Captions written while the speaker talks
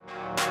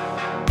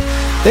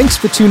Thanks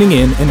for tuning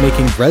in and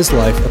making Res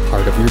Life a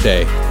part of your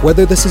day.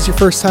 Whether this is your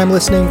first time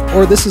listening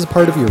or this is a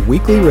part of your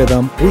weekly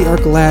rhythm, we are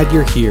glad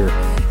you're here.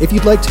 If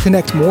you'd like to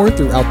connect more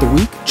throughout the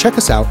week, check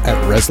us out at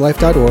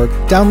reslife.org,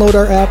 download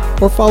our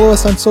app, or follow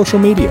us on social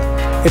media.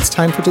 It's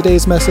time for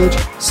today's message,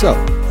 so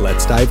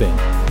let's dive in.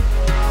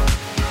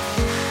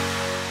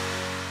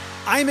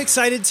 I'm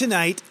excited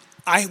tonight.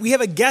 We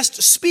have a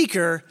guest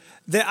speaker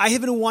that I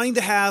have been wanting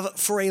to have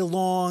for a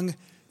long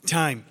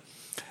time.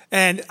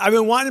 And I've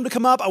been wanting him to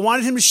come up. I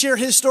wanted him to share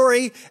his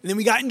story. And then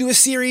we got into a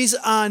series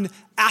on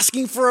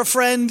asking for a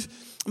friend.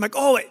 I'm like,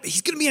 oh,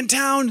 he's going to be in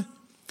town.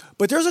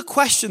 But there's a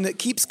question that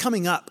keeps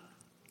coming up.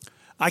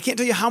 I can't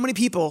tell you how many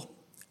people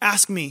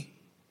ask me,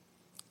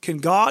 can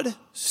God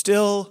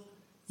still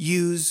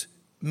use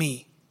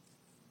me?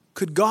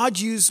 Could God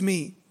use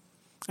me?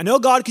 I know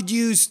God could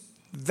use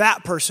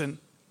that person,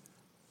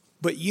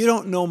 but you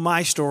don't know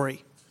my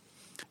story.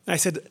 And I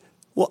said,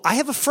 well, I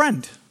have a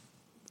friend.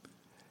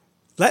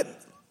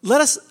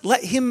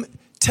 Let him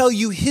tell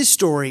you his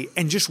story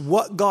and just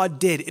what God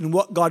did and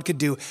what God could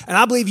do. And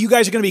I believe you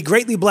guys are going to be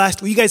greatly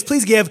blessed. Will you guys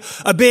please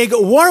give a big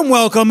warm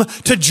welcome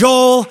to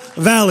Joel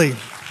Vallie.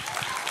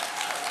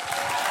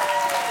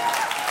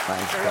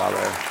 Thanks,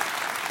 brother.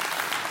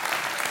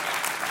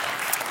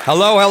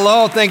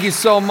 Hello. Thank you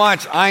so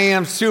much. I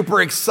am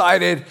super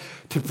excited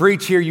to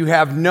preach here. You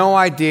have no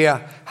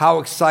idea how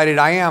excited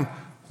I am.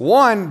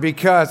 One,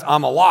 because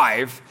I'm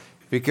alive.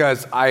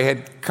 Because I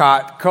had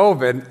caught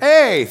COVID.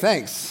 Hey,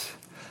 thanks.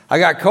 I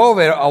got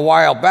COVID a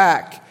while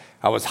back.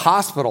 I was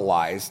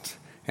hospitalized.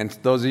 And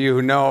those of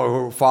you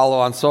who follow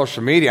on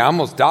social media, I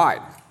almost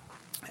died.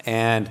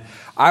 And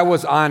I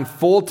was on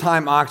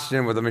full-time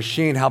oxygen with a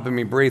machine helping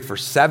me breathe for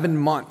 7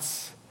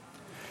 months.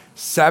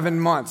 7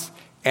 months.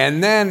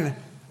 And then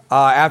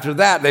after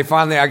that,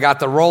 I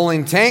got the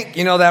rolling tank.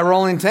 You know that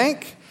rolling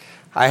tank?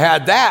 I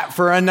had that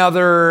for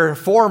another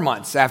 4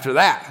 months after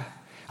that.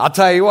 I'll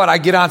tell you what, I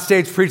get on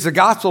stage, preach the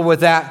gospel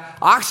with that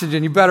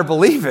oxygen, you better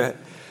believe it.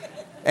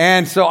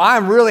 And so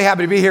I'm really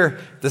happy to be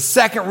here. The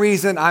second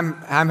reason I'm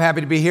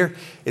happy to be here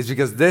is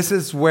because this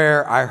is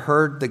where I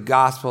heard the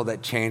gospel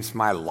that changed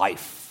my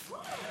life.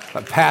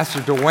 But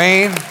Pastor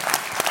Dwayne,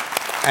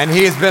 and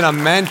he has been a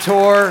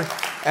mentor,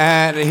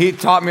 and he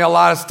taught me a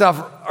lot of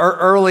stuff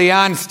early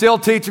on, still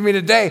teaching me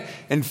today.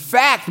 In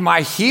fact, my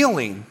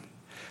healing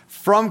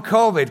from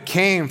COVID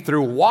came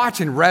through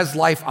watching Res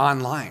Life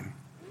online.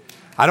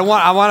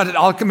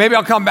 Maybe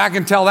I'll come back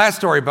and tell that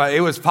story, but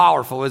it was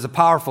powerful. It was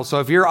powerful.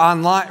 So if you're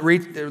online,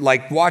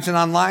 like watching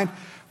online,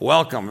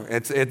 welcome.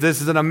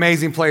 This is an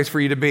amazing place for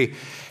you to be.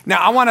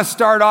 Now, I want to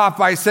start off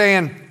by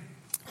saying,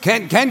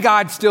 can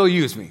God still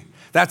use me?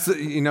 That's,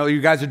 you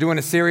guys are doing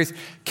a series.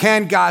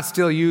 Can God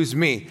still use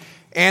me?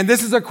 And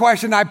this is a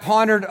question I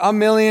pondered a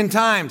million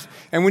times.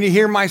 And when you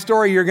hear my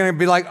story, you're going to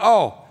be like,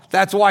 oh,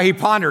 that's why he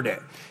pondered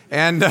it.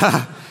 And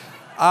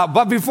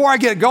but before I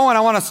get going, I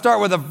want to start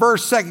with a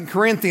verse. 2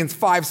 Corinthians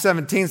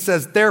 5:17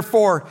 says,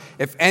 therefore,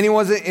 if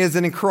anyone is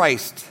in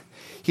Christ,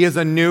 he is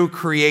a new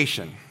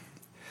creation.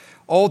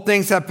 Old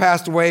things have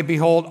passed away.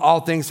 Behold,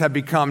 all things have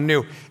become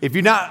new. If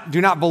you do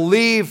not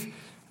believe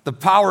the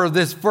power of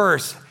this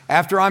verse,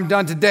 after I'm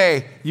done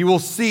today, you will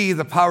see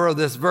the power of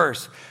this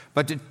verse.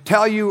 But to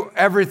tell you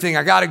everything,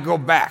 I got to go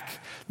back.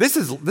 This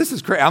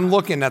is crazy. I'm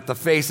looking at the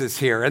faces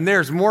here, and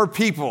there's more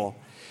people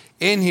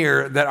in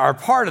here that are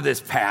part of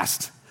this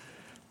past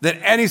than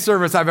any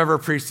service I've ever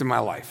preached in my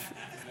life.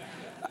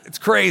 It's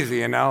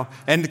crazy, And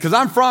because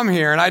I'm from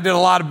here and I did a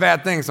lot of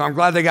bad things, so I'm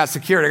glad they got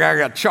security. I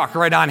got Chuck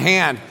right on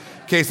hand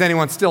in case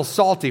anyone's still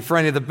salty for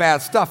any of the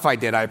bad stuff I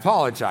did. I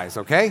apologize,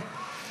 okay?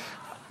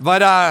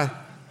 But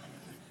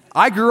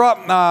I grew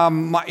up,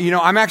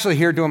 I'm actually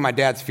here doing my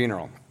dad's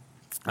funeral.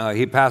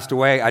 He passed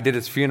away. I did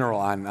his funeral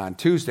on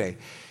Tuesday.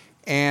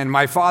 And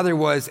my father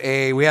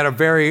we had a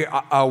very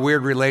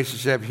weird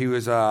relationship. He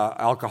was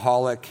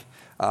alcoholic,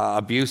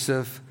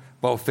 abusive,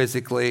 both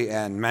physically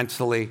and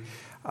mentally.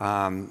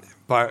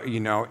 But,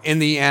 in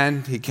the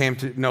end, he came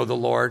to know the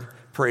Lord.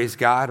 Praise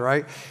God,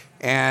 right?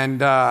 And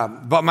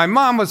but my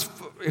mom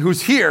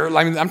who's here,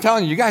 I'm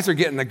telling you guys are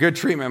getting the good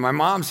treatment. My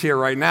mom's here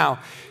right now.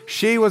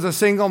 She was a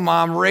single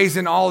mom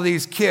raising all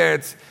these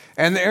kids.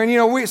 And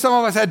some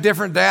of us had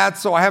different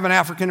dads. So I have an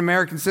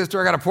African-American sister.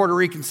 I got a Puerto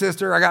Rican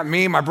sister. I got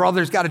me. My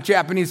brother's got a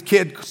Japanese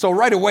kid. So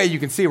right away, you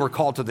can see we're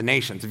called to the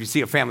nations if you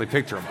see a family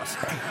picture of us,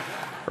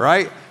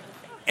 right?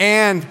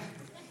 And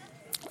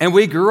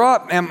we grew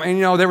up, and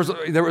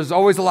there was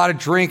always a lot of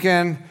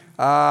drinking.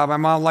 My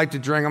mom liked to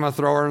drink. I'm going to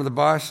throw her under the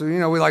bus. So,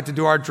 we like to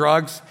do our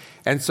drugs.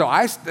 And so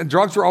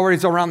drugs were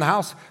already around the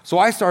house. So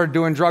I started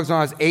doing drugs when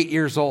I was 8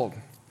 years old.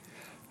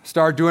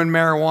 Started doing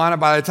marijuana.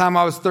 By the time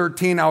I was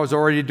 13, I was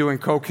already doing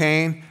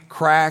cocaine,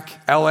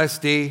 crack,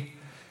 LSD,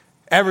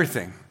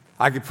 everything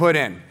I could put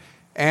in.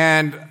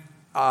 And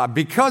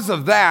because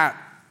of that,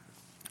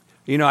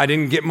 I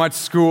didn't get much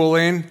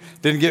schooling,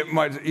 didn't get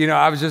much,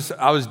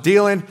 I was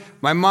dealing.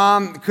 My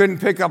mom couldn't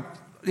pick up,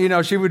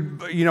 she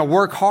would,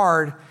 work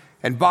hard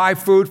and buy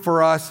food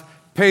for us,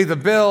 pay the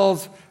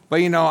bills.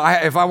 But,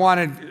 if I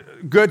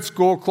wanted good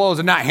school clothes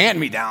and not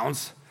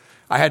hand-me-downs,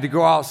 I had to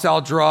go out, sell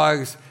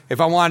drugs.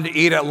 If I wanted to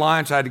eat at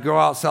lunch, I had to go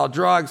out, sell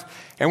drugs.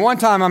 And one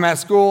time I'm at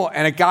school,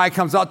 and a guy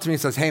comes up to me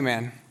and says, hey,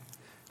 man,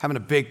 having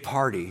a big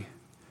party.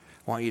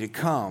 I want you to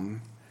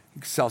come,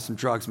 you can sell some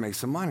drugs, make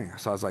some money.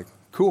 So I was like,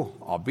 cool,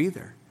 I'll be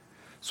there.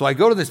 So I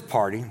go to this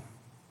party.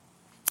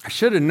 I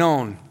should have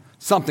known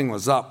something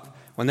was up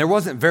when there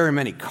wasn't very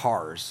many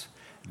cars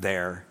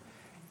there.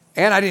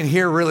 And I didn't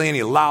hear really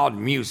any loud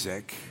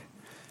music.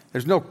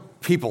 There's no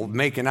people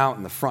making out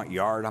in the front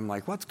yard. I'm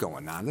like, what's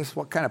going on?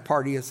 What kind of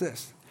party is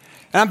this?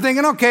 And I'm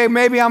thinking, okay,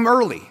 maybe I'm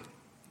early,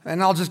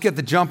 and I'll just get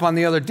the jump on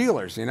the other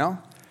dealers, you know?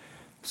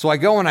 So I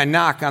go and I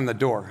knock on the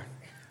door.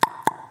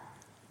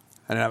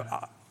 And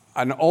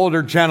an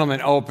older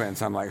gentleman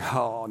opens. I'm like,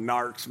 oh,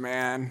 narcs,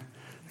 man.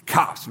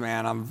 Cops,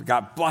 man. I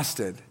got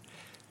busted.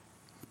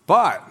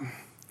 But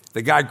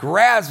the guy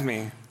grabs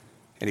me,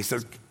 and he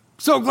says,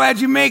 so glad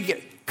you make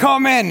it.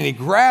 Come in. And he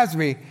grabs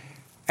me.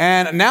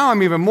 And now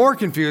I'm even more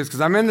confused because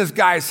I'm in this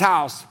guy's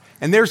house,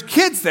 and there's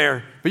kids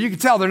there, but you can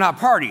tell they're not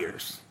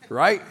partiers,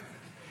 right?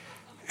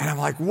 And I'm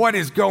like, what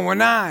is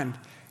going on?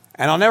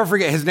 And I'll never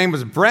forget, his name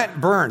was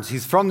Brent Burns.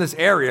 He's from this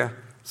area.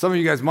 Some of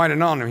you guys might have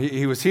known him.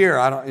 He was here,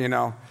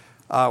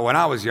 when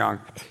I was young.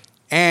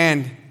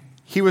 And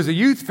he was a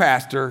youth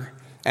pastor,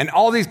 and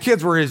all these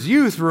kids were his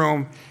youth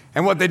room.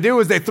 And what they do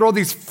is they throw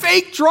these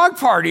fake drug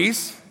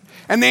parties,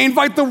 and they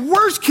invite the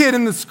worst kid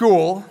in the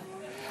school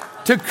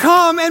to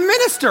come and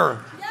minister.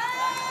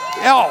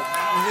 Oh,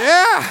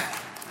 yeah.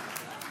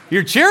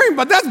 You're cheering,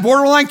 but that's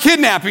borderline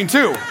kidnapping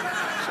too.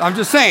 I'm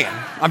just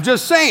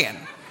saying.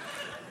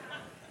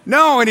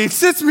 No, and he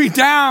sits me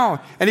down,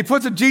 and he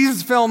puts a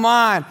Jesus film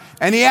on,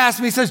 and he asks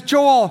me, he says,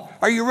 Joel,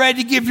 are you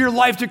ready to give your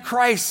life to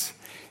Christ?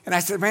 And I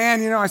said, man,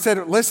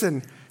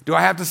 listen, do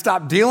I have to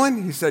stop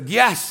dealing? He said,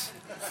 yes.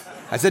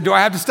 I said, do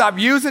I have to stop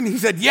using? He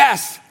said,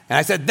 yes. And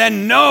I said,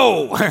 then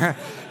no.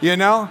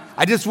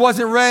 I just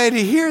wasn't ready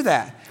to hear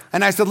that.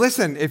 And I said,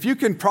 listen, if you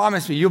can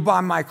promise me you'll buy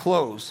my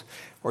clothes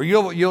or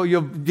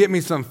you'll get me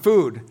some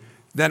food,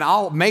 then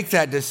I'll make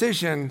that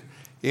decision,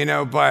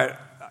 but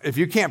if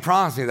you can't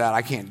promise me that,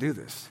 I can't do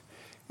this.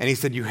 And he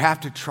said, you have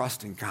to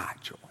trust in God,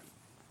 Joel.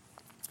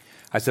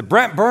 I said,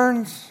 Brent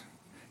Burns,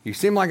 you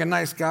seem like a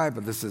nice guy,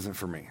 but this isn't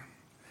for me.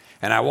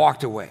 And I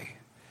walked away.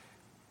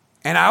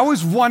 And I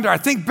always wonder, I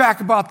think back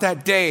about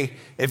that day,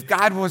 if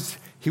God was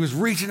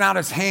reaching out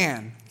his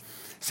hand,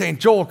 saying,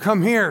 Joel,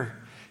 come here,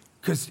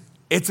 because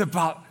it's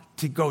about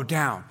to go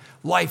down.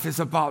 Life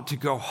is about to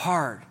go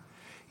hard.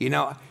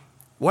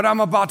 What I'm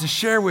about to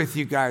share with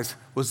you guys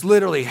was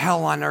literally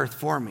hell on earth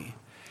for me.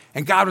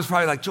 And God was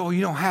probably like, Joel,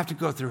 you don't have to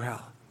go through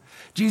hell.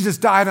 Jesus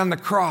died on the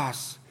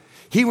cross.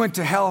 He went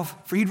to hell,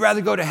 he'd rather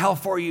go to hell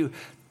for you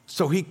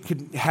so he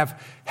could have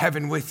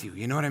heaven with you.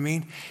 You know what I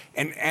mean?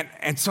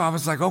 And so I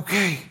was like,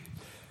 okay.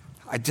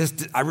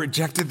 I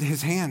rejected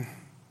his hand.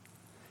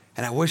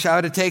 And I wish I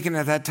would have taken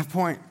it at that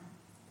point.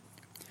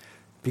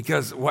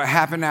 Because what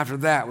happened after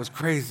that was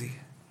crazy.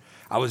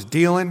 I was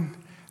dealing.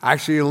 I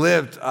actually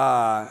lived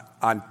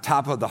on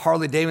top of the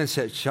Harley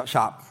Davidson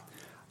shop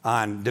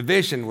on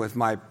Division with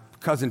my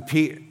cousin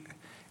Pete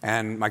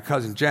and my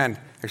cousin Jen.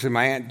 Actually,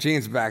 my Aunt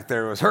Jean's back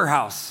there. It was her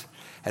house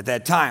at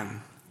that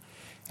time.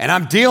 And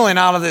I'm dealing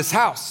out of this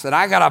house. And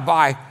I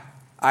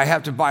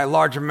have to buy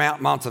large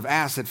amounts of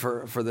acid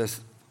for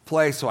this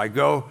place. So I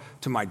go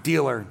to my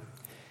dealer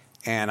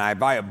and I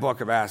buy a book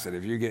of acid.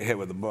 If you get hit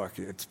with a book,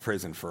 it's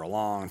prison for a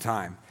long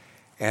time.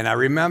 And I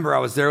remember I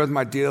was there with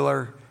my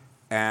dealer,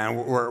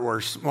 and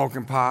we're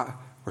smoking pot,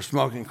 we're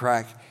smoking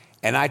crack,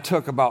 and I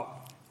took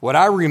what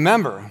I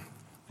remember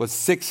was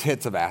 6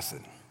 hits of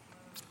acid.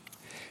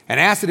 And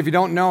acid, if you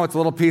don't know, it's a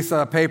little piece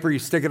of paper, you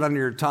stick it under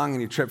your tongue,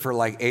 and you trip for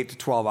like 8 to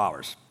 12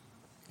 hours.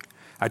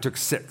 I took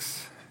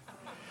 6.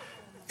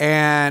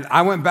 And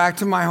I went back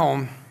to my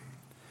home,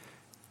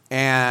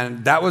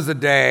 and that was the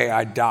day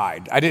I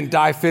died. I didn't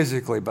die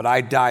physically, but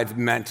I died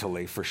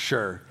mentally for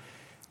sure.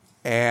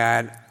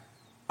 And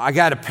I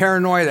got a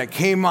paranoia that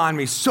came on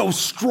me so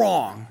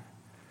strong.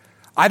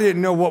 I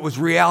didn't know what was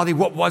reality,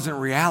 what wasn't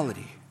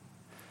reality.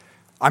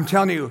 I'm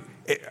telling you,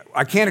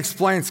 I can't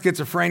explain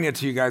schizophrenia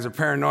to you guys or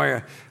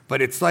paranoia,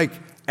 but it's like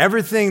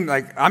everything,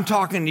 like I'm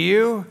talking to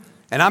you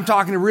and I'm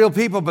talking to real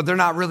people, but they're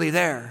not really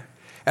there.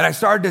 And I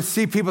started to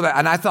see people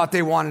and I thought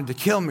they wanted to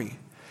kill me.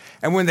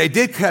 And when they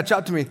did catch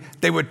up to me,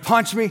 they would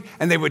punch me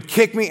and they would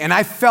kick me, and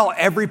I felt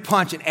every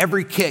punch and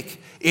every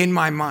kick in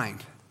my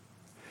mind.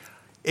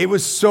 It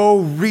was so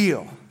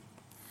real.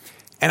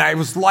 And I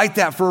was like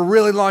that for a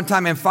really long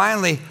time. And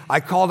finally, I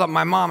called up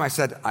my mom. I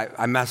said,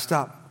 I messed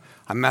up.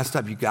 I messed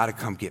up. You got to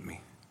come get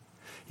me.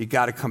 You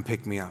got to come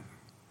pick me up.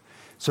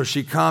 So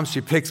she comes, she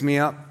picks me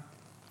up.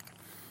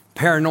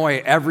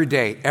 Paranoia every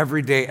day.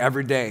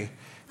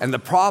 And the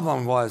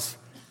problem was,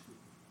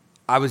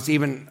 I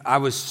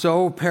was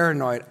so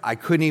paranoid, I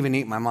couldn't even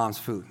eat my mom's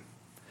food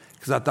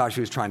because I thought she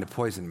was trying to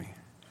poison me.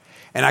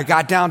 And I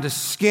got down to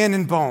skin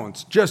and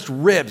bones, just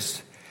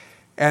ribs.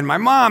 And my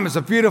mom is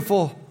a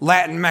beautiful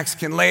Latin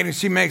Mexican lady.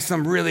 She makes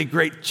some really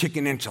great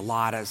chicken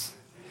enchiladas.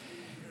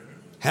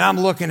 And I'm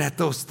looking at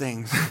those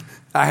things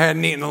I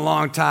hadn't eaten in a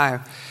long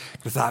time.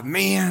 I thought,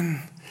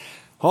 man,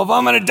 well, if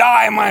I'm going to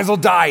die, I might as well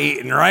die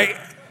eating, right?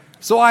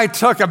 So I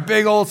took a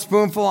big old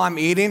spoonful I'm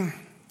eating,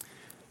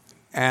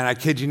 and I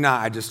kid you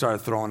not, I just started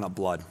throwing up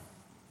blood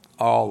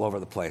all over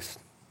the place.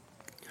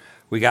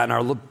 We got in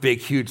our big,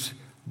 huge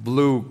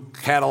blue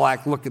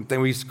Cadillac-looking thing.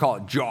 We used to call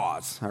it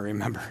Jaws, I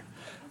remember.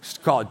 We used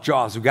to call it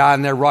Jaws. We got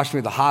in there, rushed me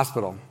to the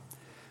hospital.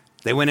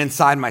 They went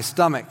inside my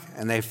stomach,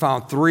 and they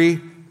found 3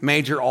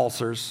 major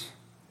ulcers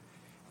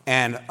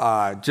and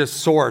just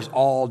sores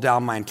all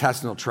down my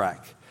intestinal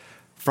tract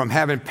from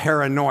having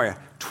paranoia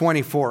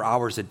 24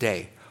 hours a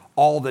day,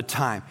 all the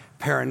time,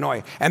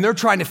 paranoia. And they're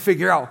trying to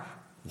figure out,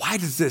 why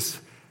does this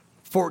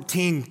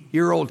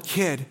 14-year-old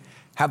kid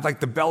have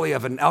like the belly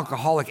of an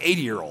alcoholic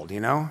 80-year-old, you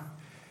know?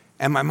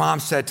 And my mom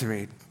said to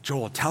me,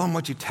 Joel, tell him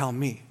what you tell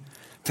me.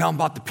 Tell him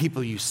about the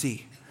people you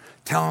see.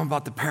 Tell him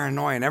about the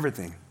paranoia and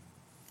everything.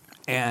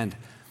 And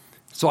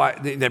so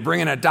they bring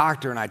in a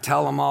doctor, and I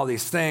tell them all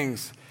these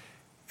things.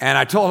 And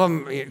I told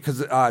them, because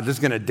this is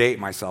going to date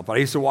myself, but I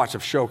used to watch a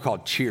show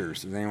called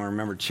Cheers. Does anyone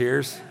remember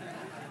Cheers?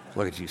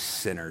 Look at you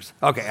sinners.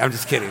 Okay, I'm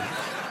just kidding. So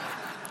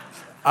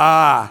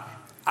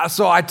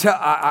I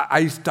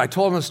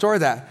told them a story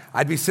that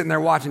I'd be sitting there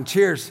watching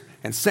Cheers,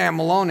 and Sam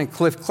Malone and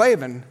Cliff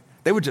Clavin,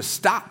 they would just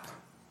stop,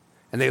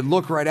 and they'd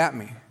look right at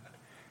me,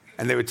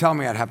 and they would tell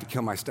me I'd have to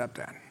kill my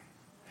stepdad.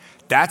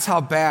 That's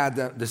how bad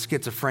the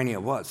schizophrenia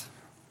was.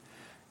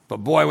 But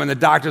boy, when the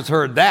doctors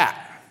heard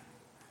that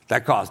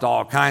caused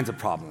all kinds of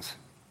problems.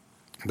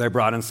 They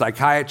brought in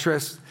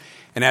psychiatrists,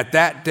 and at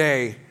that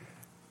day,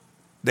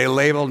 they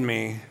labeled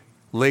me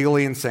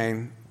legally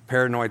insane,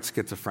 paranoid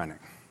schizophrenic,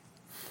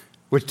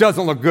 which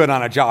doesn't look good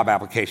on a job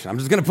application. I'm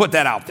just going to put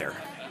that out there,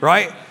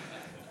 right?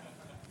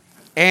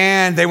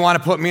 And they want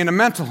to put me in a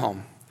mental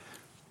home.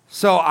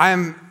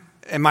 And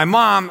my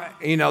mom,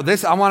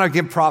 I want to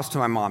give props to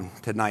my mom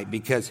tonight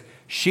because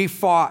she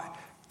fought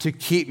to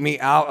keep me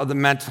out of the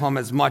mental home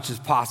as much as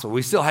possible.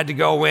 We still had to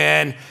go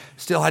in,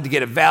 still had to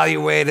get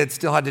evaluated,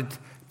 still had to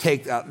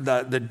take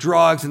the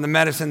drugs and the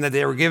medicine that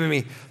they were giving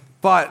me.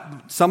 But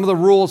some of the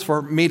rules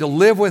for me to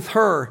live with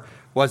her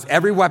was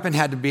every weapon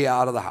had to be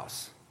out of the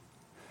house.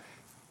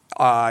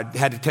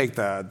 Had to take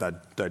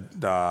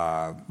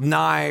the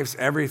knives,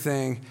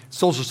 everything.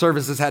 Social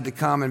services had to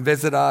come and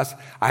visit us.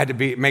 I had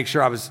to make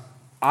sure I was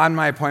on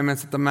my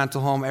appointments at the mental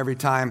home every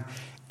time.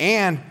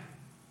 And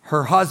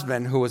her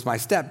husband, who was my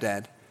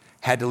stepdad,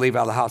 had to leave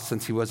out of the house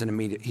since he wasn't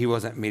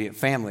immediate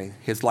family.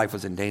 His life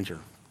was in danger.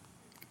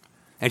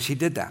 And she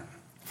did that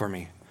for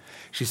me.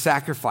 She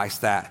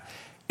sacrificed that.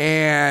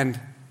 And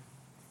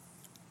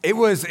it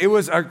was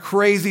a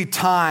crazy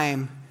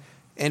time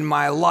in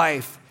my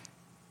life.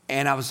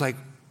 And I was like,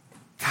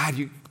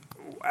 God,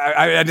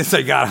 I didn't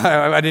say God.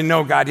 I didn't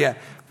know God yet.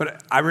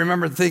 But I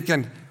remember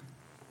thinking,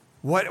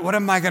 what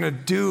am I going to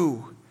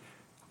do?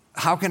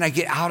 How can I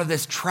get out of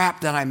this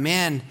trap that I'm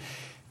in?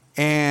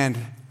 And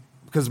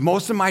because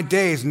most of my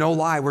days, no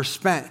lie, were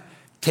spent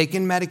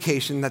taking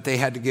medication that they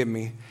had to give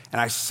me. And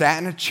I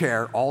sat in a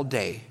chair all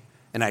day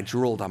and I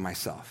drooled on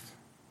myself.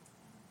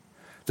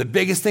 The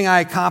biggest thing I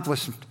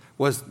accomplished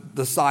was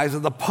the size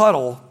of the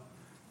puddle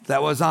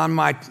that was on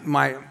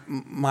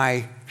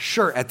my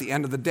shirt at the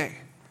end of the day.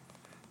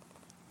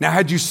 Now,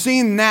 had you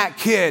seen that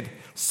kid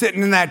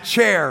sitting in that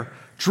chair,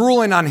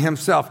 drooling on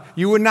himself,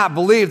 you would not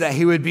believe that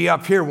he would be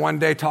up here one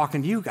day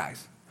talking to you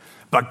guys.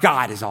 But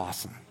God is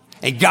awesome.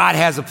 And God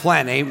has a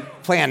plan,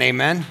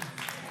 amen?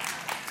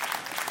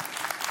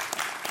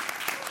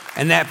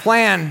 And that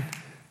plan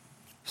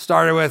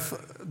started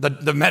with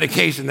the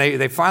medication.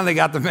 They finally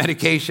got the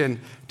medication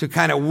to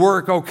kind of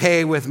work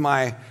okay with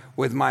my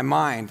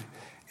mind.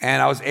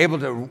 And I was able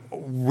to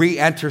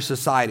re-enter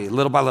society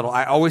little by little.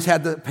 I always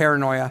had the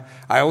paranoia.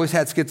 I always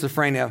had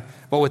schizophrenia.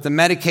 But with the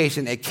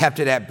medication, it kept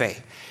it at bay.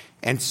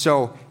 And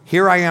so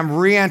here I am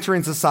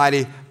re-entering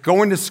society,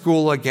 going to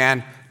school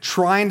again,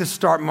 trying to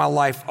start my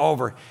life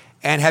over.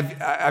 And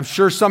I'm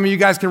sure some of you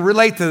guys can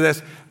relate to this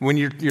when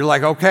you're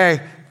like,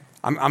 okay,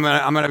 I'm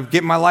gonna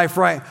get my life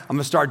right. I'm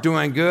gonna start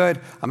doing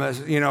good. I'm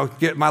gonna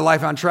get my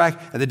life on track.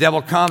 And the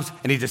devil comes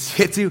and he just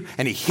hits you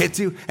and he hits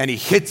you and he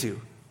hits you.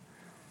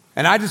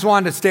 And I just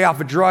wanted to stay off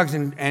of drugs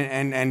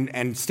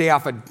and stay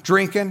off of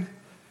drinking.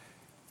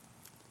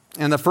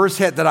 And the first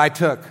hit that I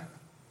took,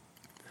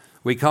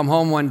 we come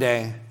home one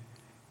day,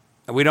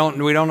 and we don't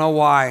know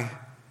why,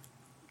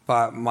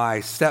 but my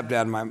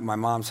stepdad, my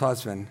mom's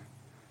husband,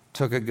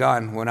 took a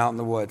gun, went out in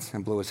the woods,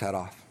 and blew his head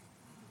off.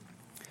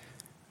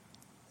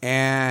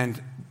 And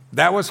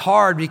that was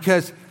hard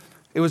because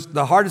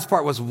the hardest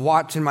part was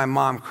watching my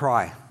mom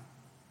cry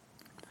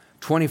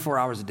 24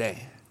 hours a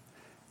day,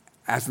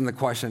 asking the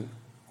question,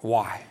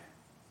 why?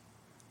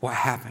 What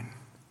happened?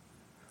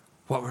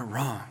 What went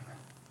wrong?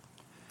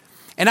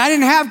 And I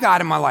didn't have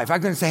God in my life. I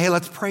couldn't say, hey,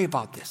 let's pray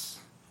about this.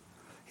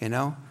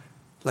 Let's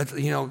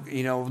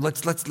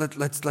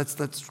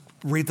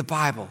read the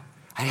Bible.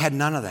 I had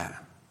none of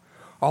that.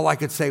 All I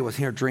could say was,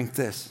 here, drink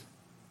this,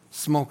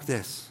 smoke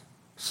this,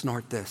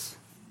 snort this.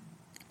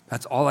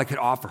 That's all I could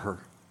offer her.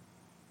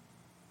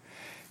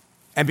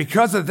 And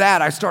because of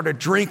that, I started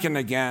drinking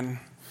again.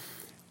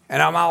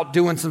 And I'm out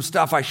doing some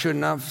stuff I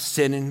shouldn't have,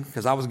 sinning,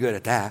 because I was good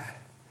at that.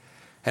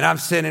 And I'm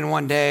sinning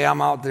one day,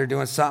 I'm out there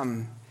doing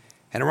something,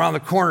 and around the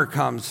corner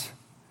comes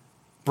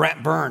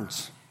Brent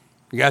Burns.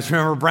 You guys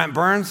remember Brent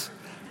Burns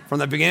from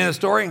the beginning of the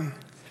story?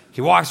 He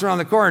walks around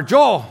the corner,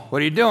 Joel,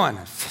 what are you doing?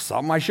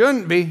 Something I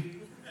shouldn't be,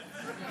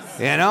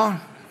 you know?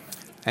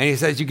 And he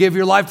says, you give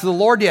your life to the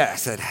Lord yet? I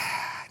said,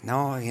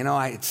 no,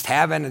 it's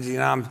having,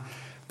 I'm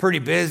pretty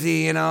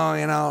busy,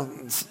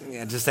 I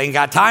just ain't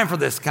got time for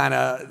this kind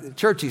of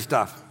churchy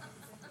stuff.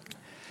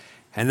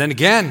 And then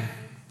again,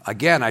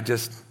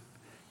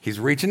 he's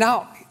reaching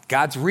out.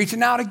 God's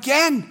reaching out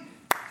again.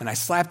 And I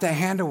slapped that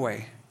hand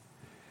away.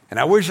 And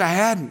I wish I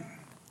hadn't,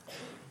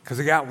 because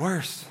it got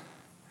worse.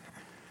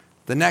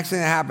 The next thing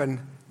that happened,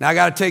 now I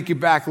got to take you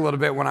back a little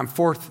bit. When I'm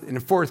in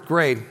fourth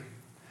grade,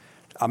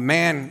 a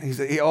man,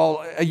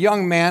 a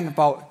young man,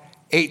 about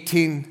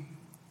 18,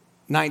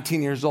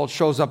 19 years old,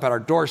 shows up at our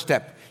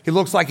doorstep. He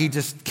looks like he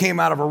just came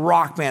out of a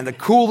rock band, the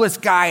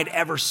coolest guy I'd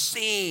ever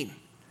seen.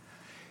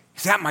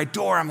 He's at my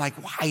door. I'm like,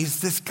 why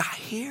is this guy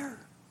here?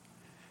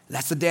 And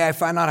that's the day I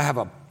find out I have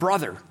a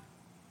brother,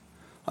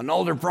 an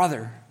older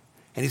brother,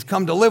 and he's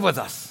come to live with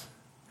us.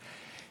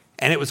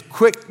 And it was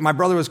quick. My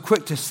brother was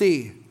quick to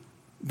see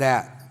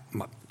that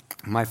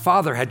my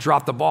father had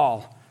dropped the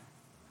ball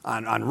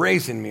on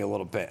raising me a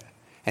little bit.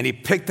 And he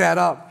picked that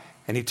up,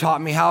 and he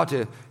taught me how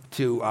to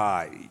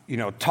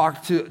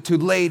talk to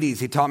ladies.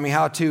 He taught me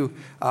how to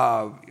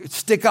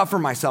stick up for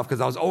myself, because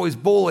I was always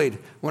bullied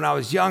when I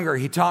was younger.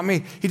 He taught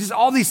me,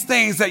 all these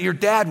things that your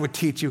dad would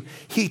teach you,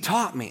 he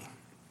taught me.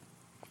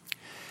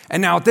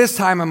 And now at this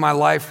time in my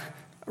life,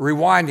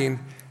 rewinding,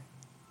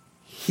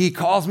 he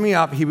calls me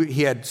up.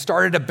 He had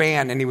started a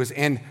band, and he was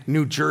in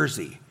New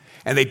Jersey.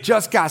 And they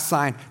just got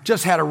signed,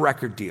 just had a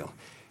record deal.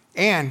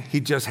 And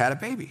he just had a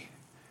baby.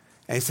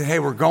 And he said, hey,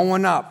 we're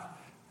going up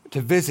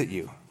to visit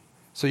you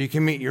so you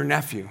can meet your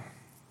nephew.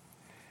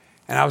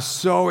 And I was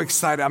so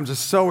excited. I'm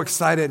just so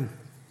excited.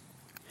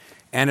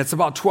 And it's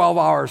about 12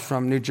 hours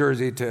from New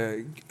Jersey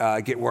to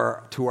get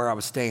to where I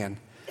was staying.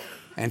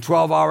 And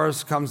 12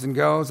 hours comes and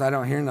goes. I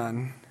don't hear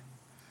nothing.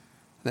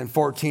 Then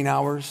 14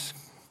 hours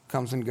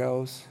comes and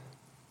goes.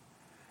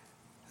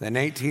 Then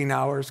 18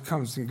 hours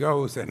comes and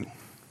goes. And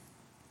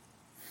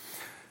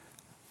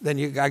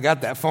then I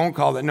got that phone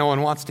call that no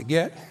one wants to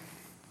get.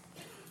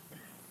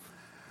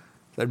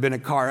 There'd been a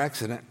car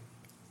accident.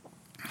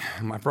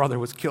 My brother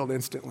was killed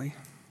instantly.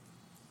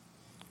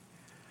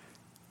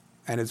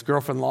 And his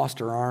girlfriend lost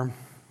her arm.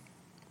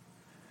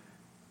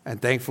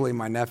 And thankfully,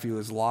 my nephew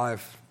is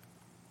alive.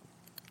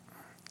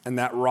 And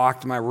that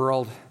rocked my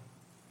world.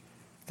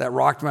 That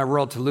rocked my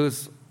world to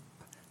lose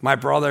my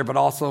brother, but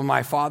also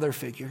my father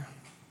figure.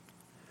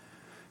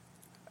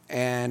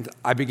 And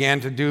I began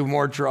to do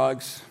more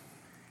drugs.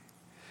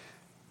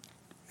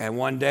 And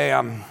one day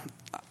I'm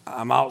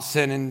out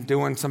sinning,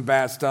 doing some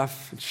bad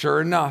stuff. And sure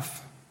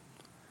enough,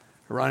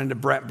 I run into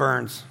Brent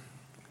Burns.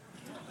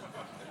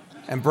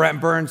 And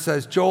Brent Burns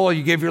says, Joel,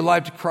 you give your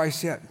life to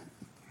Christ yet?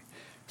 I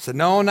said,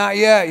 no, not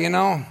yet,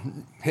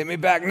 Hit me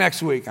back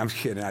next week. I'm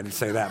kidding, I didn't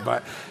say that,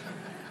 but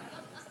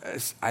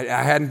I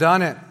hadn't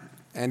done it.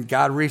 And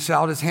God reached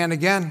out his hand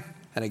again,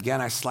 and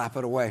again I slap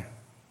it away.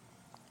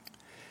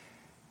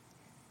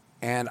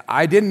 And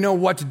I didn't know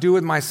what to do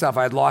with myself.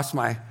 I had lost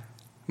my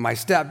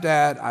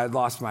stepdad. I had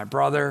lost my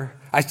brother.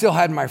 I still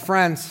had my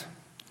friends.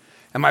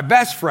 And my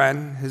best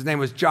friend, his name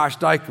was Josh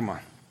Dykema.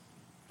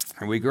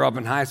 And we grew up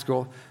in high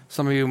school.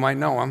 Some of you might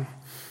know him.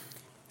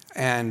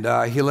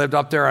 And he lived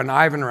up there on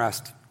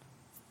Ivanrest.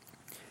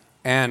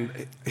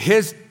 And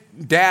his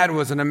dad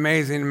was an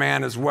amazing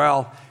man as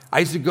well. I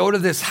used to go to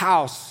this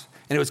house,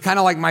 and it was kind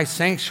of like my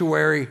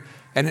sanctuary.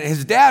 And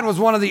his dad was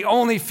one of the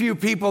only few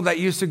people that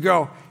used to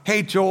go,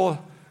 hey,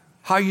 Joel,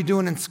 how are you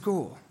doing in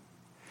school?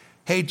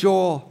 Hey,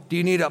 Joel, do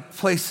you need a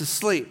place to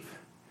sleep?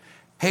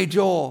 Hey,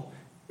 Joel,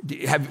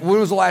 when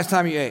was the last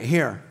time you ate?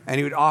 Here. And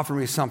he would offer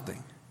me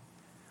something.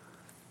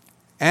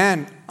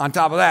 And on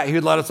top of that, he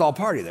would let us all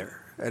party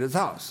there at his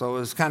house. So it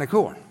was kind of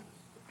cool.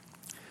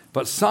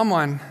 But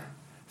someone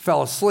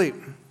fell asleep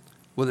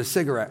with a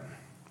cigarette,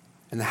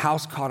 and the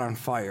house caught on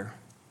fire.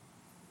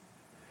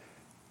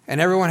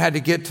 And everyone had to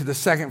get to the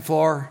second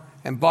floor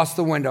and bust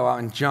the window out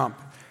and jump.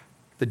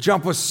 The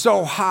jump was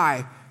so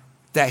high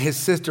that his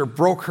sister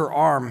broke her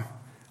arm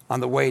on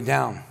the way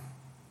down.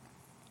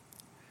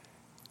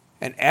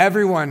 And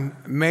everyone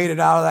made it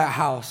out of that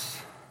house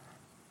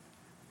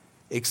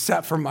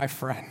except for my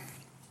friend.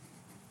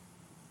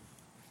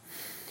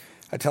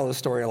 I tell this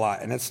story a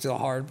lot, and it's still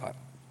hard, but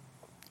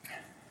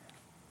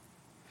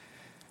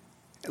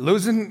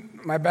losing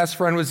my best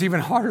friend was even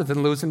harder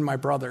than losing my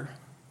brother.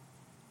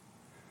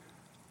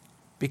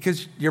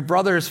 Because your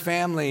brother is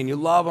family, and you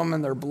love them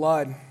and their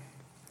blood.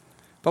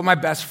 But my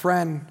best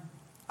friend,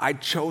 I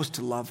chose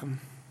to love him.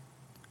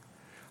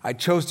 I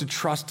chose to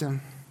trust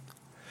him.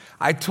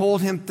 I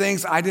told him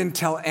things I didn't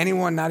tell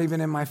anyone, not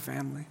even in my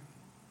family.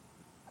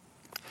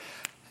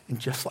 And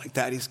just like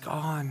that, he's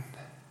gone.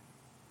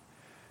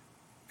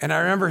 And I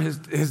remember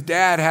his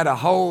dad had a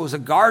hose, a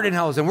garden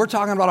hose, and we're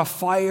talking about a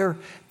fire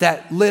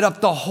that lit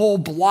up the whole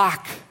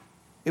block.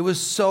 It was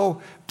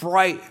so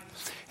bright.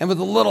 And with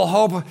a little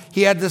hope,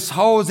 he had this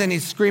hose and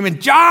he's screaming,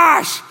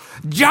 Josh!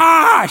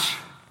 Josh!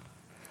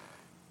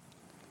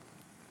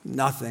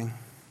 Nothing.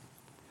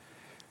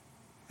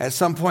 At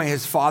some point,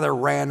 his father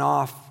ran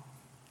off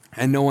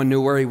and no one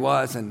knew where he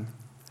was. And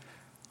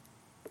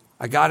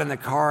I got in the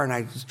car and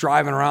I was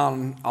driving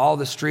around all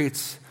the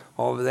streets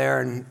over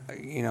there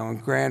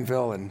in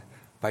Granville and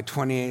by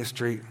 28th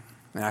Street.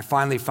 And I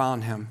finally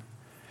found him.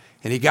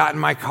 And he got in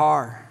my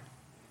car.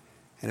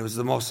 And it was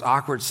the most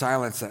awkward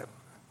silence that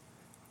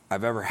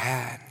I've ever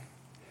had.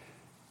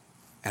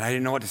 And I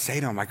didn't know what to say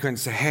to him. I couldn't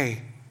say,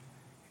 hey,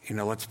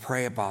 let's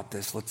pray about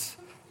this.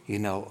 I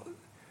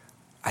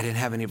didn't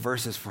have any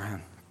verses for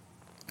him.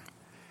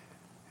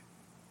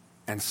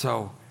 And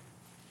so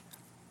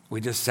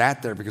we just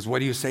sat there, because what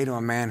do you say to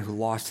a man who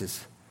lost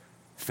his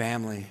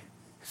family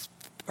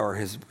or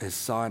his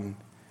son,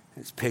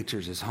 his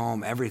pictures, his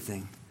home,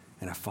 everything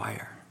in a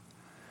fire?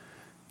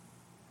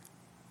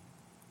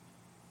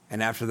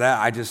 And after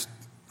that,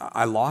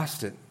 I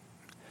lost it.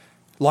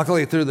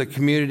 Luckily, through the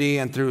community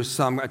and through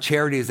some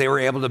charities, they were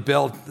able to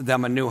build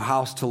them a new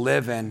house to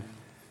live in.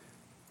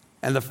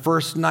 And the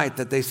first night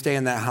that they stay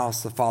in that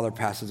house, the father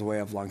passes away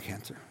of lung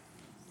cancer.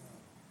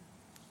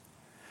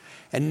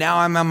 And now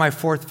I'm on my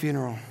 4th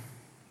funeral.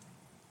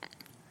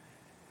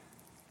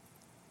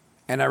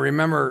 And I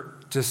remember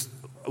just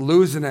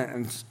losing it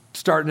and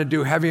starting to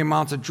do heavy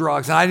amounts of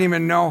drugs. And I didn't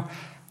even know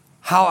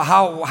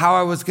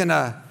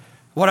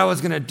what I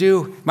was gonna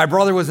do. My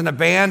brother was in a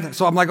band,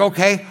 so I'm like,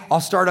 okay,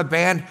 I'll start a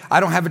band. I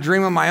don't have a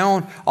dream of my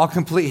own. I'll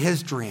complete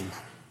his dream.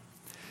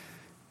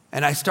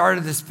 And I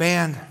started this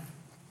band,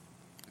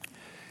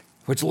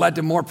 which led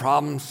to more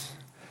problems.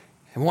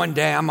 And one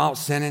day I'm out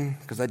sinning,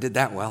 because I did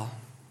that well.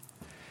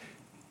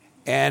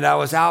 And I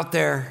was out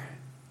there,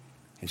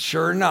 and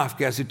sure enough,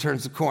 guess who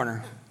turns the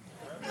corner?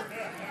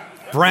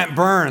 Brent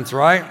Burns,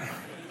 right?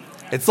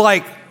 It's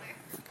like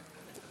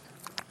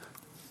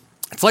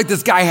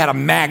this guy had a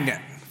magnet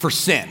for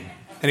sin.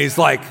 And he's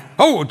like,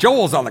 oh,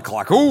 Joel's on the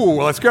clock. Oh,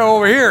 let's go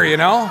over here,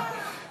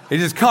 He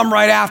just come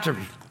right after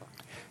me.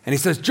 And he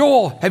says,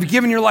 Joel, have you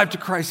given your life to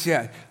Christ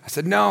yet? I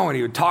said, no. And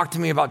he would talk to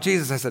me about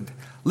Jesus. I said,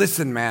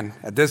 listen, man,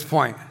 at this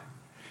point,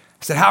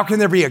 I said, how can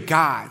there be a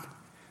God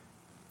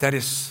that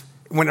is,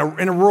 in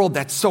a world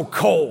that's so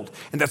cold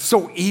and that's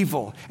so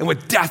evil and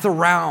with death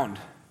around?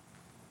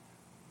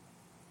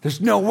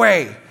 There's no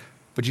way.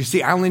 But you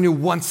see, I only knew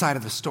one side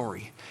of the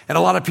story. And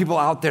a lot of people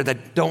out there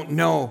that don't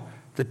know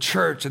the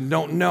church and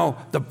don't know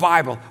the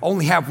Bible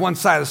only have one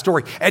side of the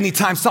story.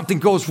 Anytime something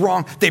goes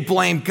wrong, they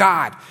blame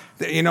God.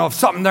 If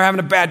they're having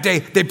a bad day,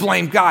 they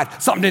blame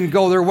God. Something didn't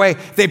go their way,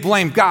 they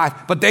blame God.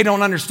 But they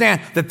don't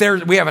understand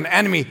that we have an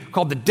enemy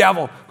called the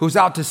devil who's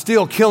out to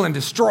steal, kill, and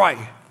destroy. It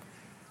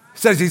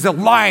says he's a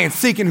lion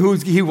seeking who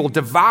he will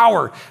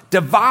devour.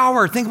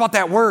 Devour, think about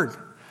that word.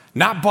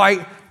 Not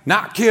bite,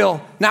 not kill,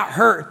 not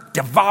hurt.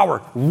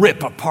 Devour,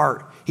 rip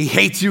apart. He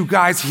hates you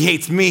guys. He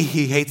hates me.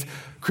 He hates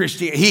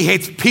Christianity. He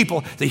hates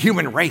people, the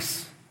human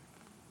race.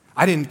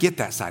 I didn't get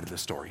that side of the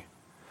story.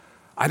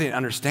 I didn't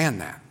understand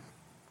that.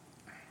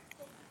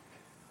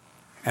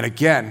 And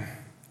again,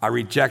 I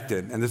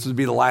rejected, and this would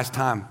be the last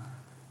time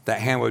that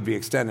hand would be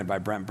extended by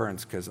Brent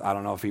Burns, because I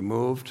don't know if he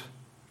moved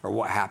or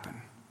what happened,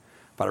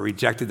 but I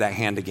rejected that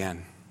hand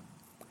again.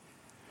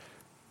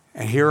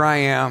 And here I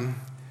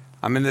am.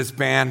 I'm in this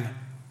band.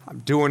 I'm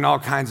doing all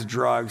kinds of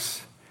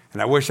drugs.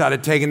 And I wish I'd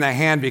have taken that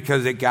hand,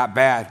 because it got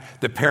bad.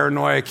 The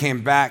paranoia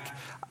came back.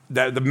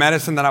 The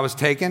medicine that I was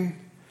taking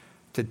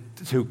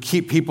to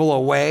keep people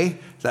away,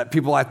 that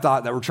people I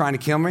thought that were trying to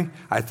kill me,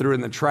 I threw it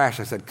in the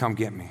trash. I said, come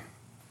get me.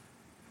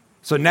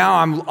 So now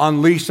I'm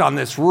unleashed on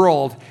this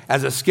world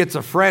as a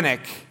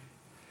schizophrenic,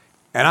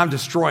 and I'm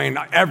destroying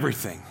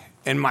everything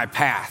in my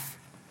path.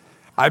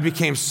 I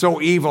became so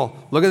evil.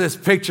 Look at this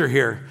picture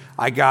here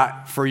I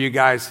got for you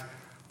guys.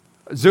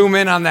 Zoom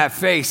in on that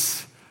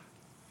face.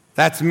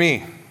 That's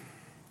me.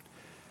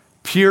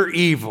 Pure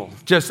evil.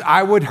 Just,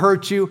 I would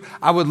hurt you.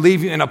 I would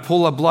leave you in a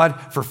pool of blood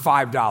for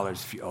 $5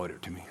 if you owed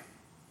it to me.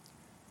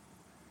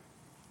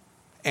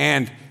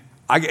 And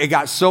it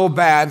got so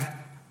bad,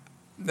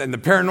 and the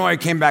paranoia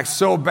came back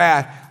so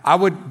bad, I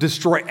would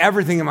destroy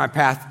everything in my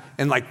path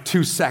in like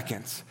 2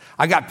 seconds.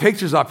 I got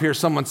pictures up here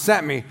someone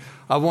sent me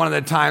of one of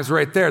the times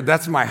right there.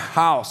 That's my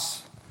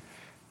house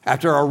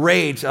after a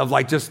rage of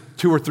like just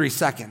 2 or 3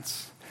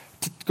 seconds.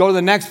 Go to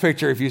the next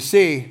picture. If you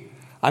see,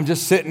 I'm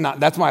just sitting on,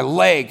 that's my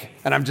leg,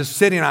 and I'm just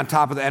sitting on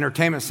top of the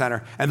entertainment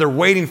center, and they're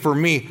waiting for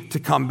me to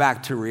come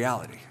back to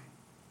reality.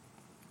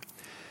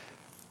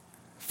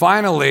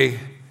 Finally,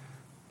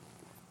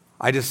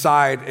 I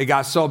decide it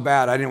got so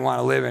bad I didn't want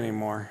to live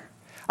anymore.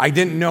 I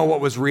didn't know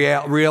what was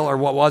real or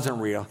what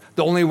wasn't real.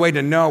 The only way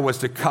to know was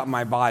to cut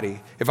my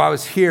body. If I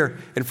was here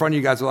in front of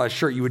you guys without a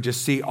shirt, you would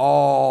just see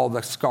all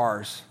the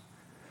scars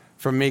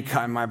from me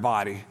cutting my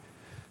body.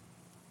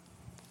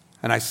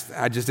 And I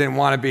just didn't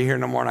want to be here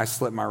no more, and I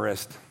slit my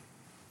wrist.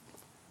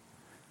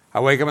 I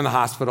wake up in the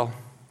hospital.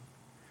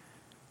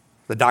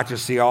 The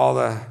doctors see all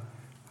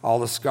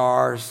the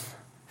scars,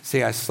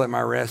 see I slit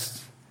my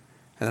wrist,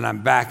 And then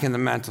I'm back in the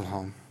mental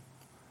home,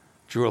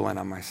 drooling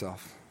on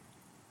myself.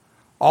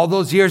 All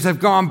those years have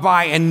gone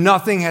by and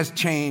nothing has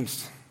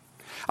changed.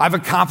 I've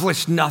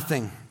accomplished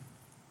nothing.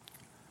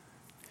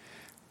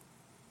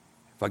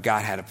 But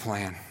God had a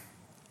plan.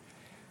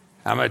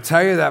 I'm going to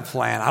tell you that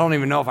plan. I don't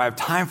even know if I have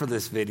time for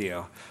this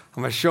video.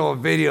 I'm going to show a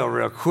video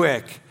real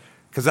quick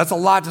because that's a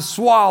lot to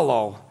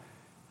swallow.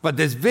 But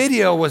this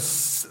video was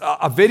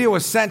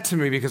sent to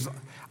me because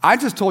I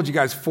just told you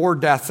guys 4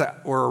 deaths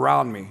that were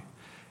around me.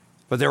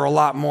 But there were a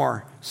lot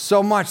more.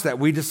 So much that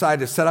we decided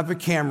to set up a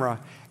camera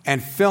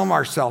and film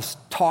ourselves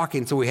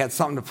talking so we had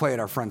something to play at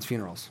our friends'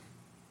 funerals.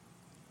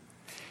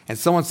 And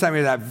someone sent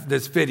me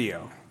this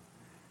video.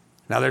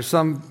 Now, there's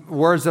some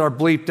words that are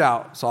bleeped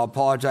out, so I'll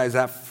apologize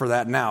for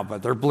that now,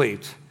 but they're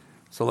bleeped.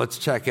 So let's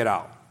check it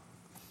out.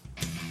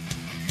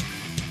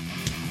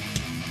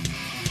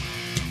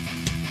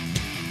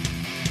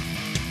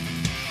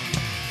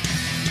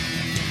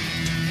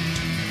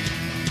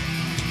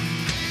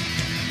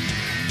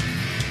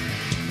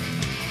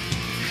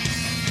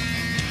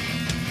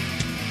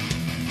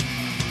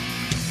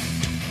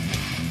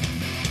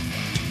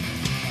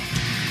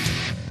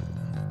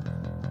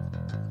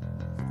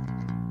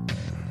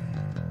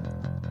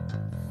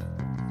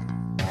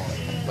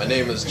 My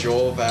name is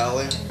Joel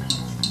Vallie.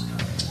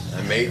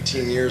 I'm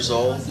 18 years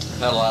old. I've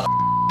had a lot of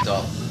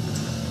up,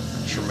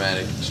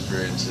 traumatic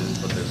experiences,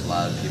 but there's a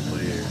lot of people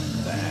here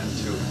that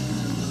have too.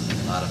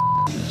 A lot of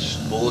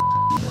bullshit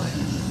in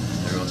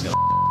life. Everyone's got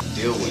to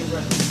deal with it.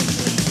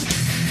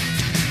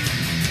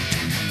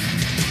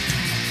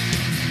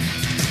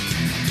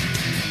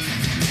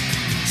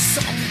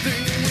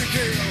 Something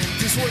wicked,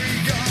 this way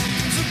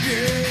comes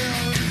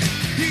again.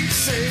 He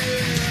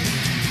said,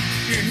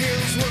 in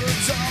his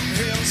words, I'm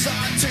his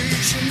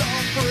citation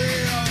of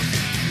breath.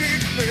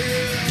 It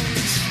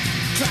bends,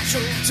 clash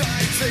of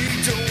tides, they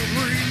don't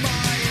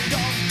remind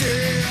of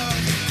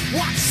death.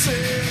 What's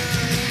said?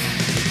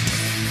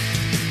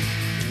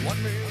 What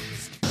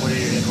are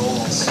your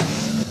goals? I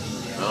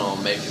don't know,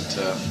 make it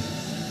to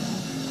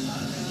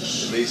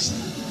at least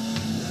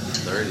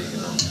 30, you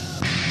know.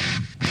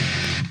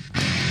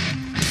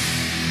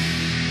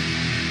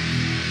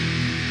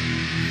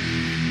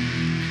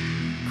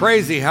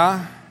 Crazy,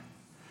 huh?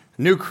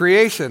 New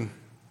creation,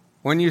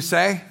 wouldn't you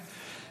say?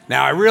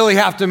 Now, I really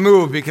have to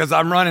move because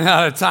I'm running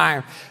out of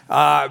time.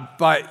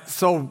 But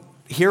so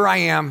here I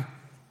am,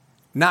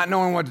 not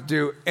knowing what to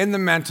do in the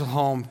mental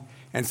home,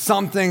 and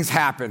some things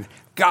happen.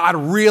 God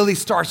really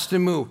starts to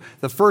move.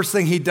 The first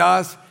thing he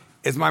does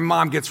is my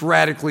mom gets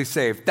radically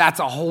saved. That's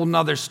a whole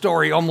nother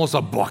story, almost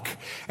a book.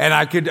 And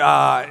I could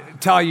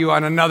tell you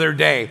on another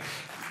day.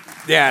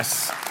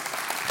 Yes.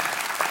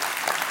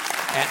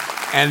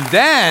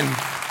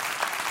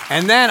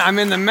 And then I'm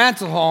in the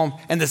mental home,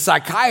 and the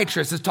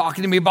psychiatrist is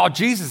talking to me about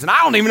Jesus, and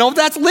I don't even know if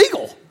that's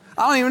legal.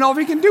 I don't even know if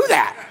he can do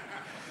that.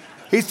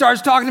 He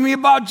starts talking to me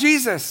about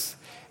Jesus.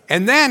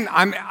 And then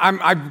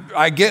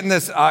I get in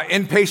this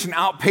inpatient,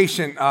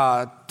 outpatient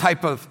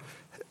type of,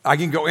 I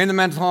can go in the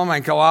mental home,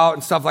 I can go out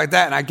and stuff like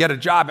that, and I get a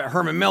job at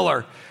Herman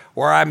Miller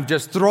where I'm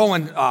just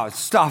throwing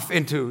stuff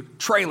into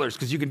trailers,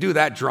 because you can do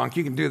that drunk,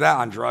 you can do that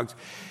on drugs.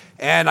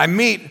 And I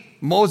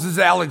meet Moses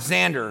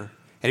Alexander.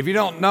 And if you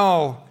don't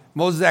know,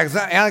 Moses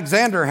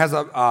Alexander has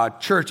a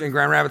church in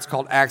Grand Rapids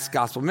called Acts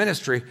Gospel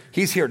Ministry.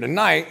 He's here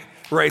tonight,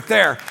 right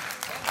there.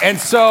 And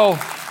so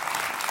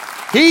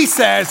he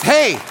says,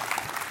 hey,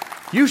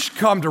 you should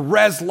come to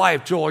Res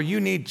Life, Joel. You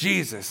need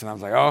Jesus. And I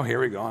was like, oh, here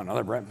we go,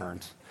 another Brent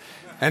Burns.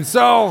 And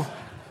so,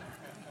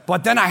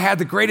 but then I had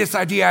the greatest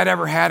idea I'd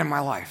ever had in my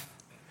life.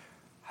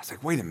 I was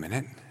like, wait a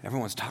minute.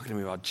 Everyone's talking to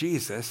me about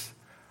Jesus.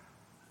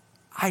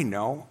 I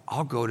know.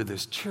 I'll go to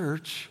this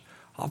church.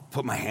 I'll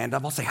put my hand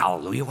up. I'll say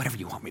hallelujah, whatever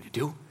you want me to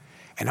do.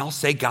 And I'll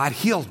say God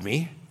healed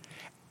me.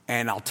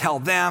 And I'll tell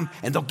them,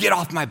 and they'll get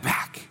off my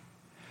back.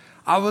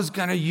 I was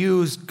going to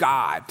use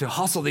God to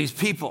hustle these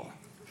people.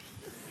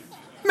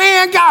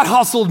 Man, God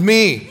hustled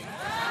me.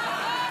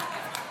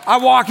 I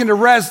walk into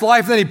Res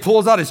Life, then he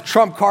pulls out his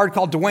trump card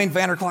called Dwayne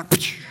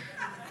Vanderclock.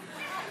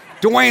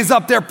 Dwayne's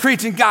up there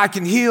preaching, God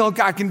can heal,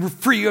 God can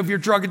free you of your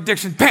drug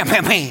addiction. Bam,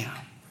 bam, bam.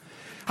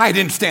 I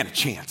didn't stand a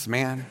chance,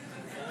 man.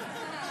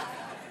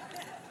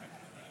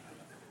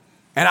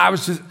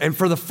 And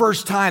for the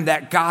first time,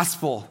 that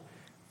gospel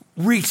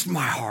reached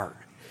my heart,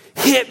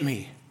 hit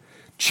me,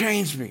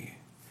 changed me.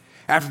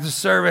 After the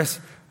service,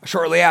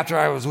 shortly after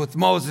I was with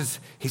Moses,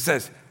 he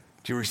says,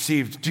 do you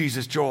receive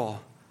Jesus,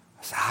 Joel?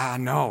 I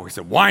said, no. He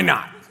said, why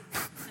not?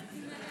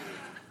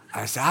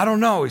 I said, I don't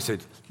know. He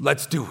said,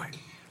 let's do it.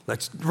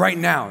 Let's right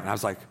now. And I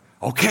was like,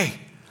 okay,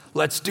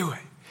 let's do it.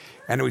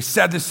 And we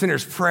said the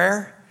sinner's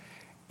prayer,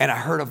 and I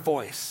heard a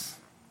voice.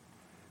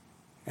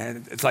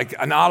 And it's like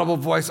an audible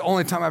voice.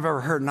 Only time I've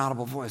ever heard an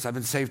audible voice. I've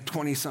been saved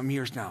 20-some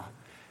years now.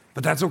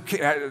 But that's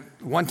okay.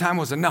 One time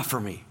was enough for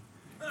me.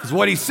 Because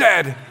what he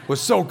said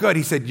was so good.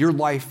 He said, your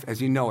life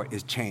as you know it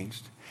is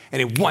changed.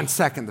 And in 1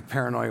 second, the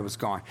paranoia was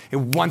gone.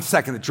 In 1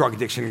 second, the drug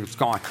addiction was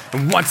gone.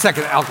 In 1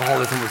 second, the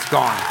alcoholism was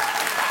gone.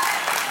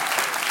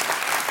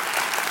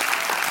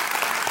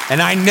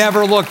 And I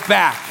never looked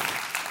back.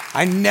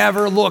 I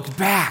never looked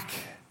back.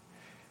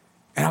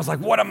 And I was like,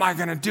 what am I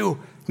going to do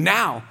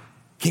now?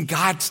 Can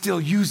God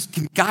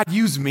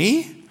use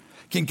me?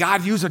 Can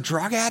God use a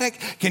drug addict?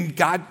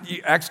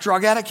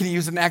 Ex-drug addict? Can he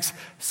use an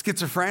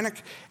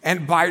ex-schizophrenic?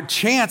 And by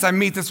chance, I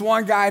meet this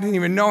one guy. I didn't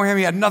even know him.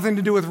 He had nothing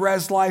to do with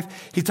Res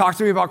Life. He talked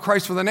to me about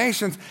Christ for the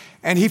Nations,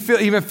 and he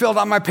even filled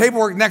out my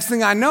paperwork. Next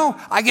thing I know,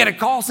 I get a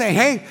call saying,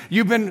 hey,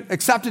 you've been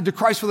accepted to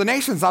Christ for the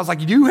Nations. I was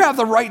like, you have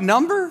the right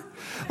number?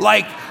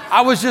 Like,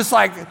 I was just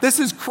like, this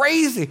is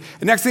crazy.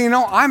 And next thing you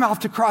know, I'm off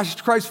to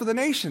Christ for the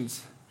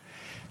Nations.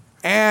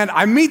 And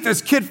I meet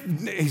this kid.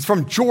 He's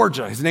from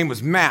Georgia. His name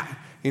was Matt.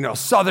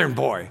 Southern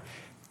boy.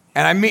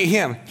 And I meet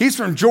him. He's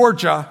from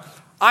Georgia.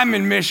 I'm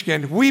in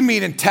Michigan. We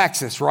meet in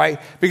Texas, right?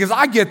 Because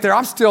I get there,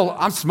 I'm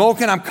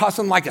smoking, I'm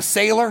cussing like a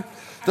sailor.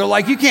 They're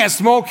like, you can't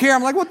smoke here.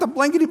 I'm like, what the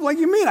blankety blank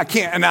you mean? I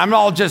can't. And I'm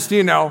all just,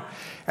 and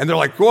they're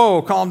like,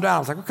 whoa, calm down. I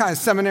was like, what kind of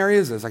seminary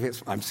is this?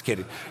 I'm just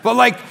kidding.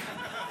 But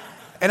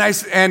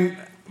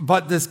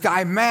but this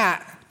guy,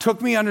 Matt,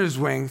 took me under his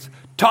wings,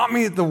 taught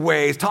me the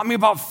ways, taught me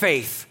about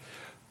faith,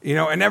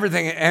 and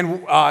everything.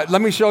 And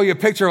let me show you a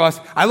picture of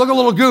us. I look a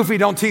little goofy,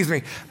 don't tease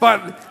me.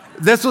 But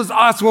this was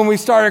us when we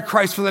started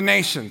Christ for the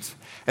Nations.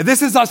 And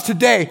this is us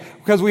today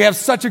because we have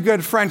such a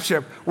good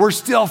friendship. We're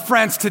still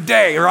friends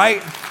today,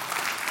 right?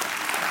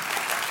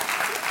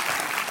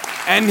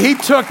 And he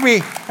took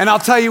me, and I'll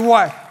tell you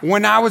what,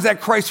 when I was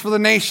at Christ for the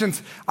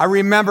Nations, I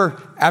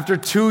remember after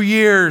 2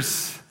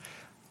 years,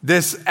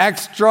 this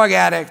ex-drug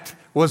addict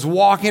was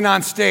walking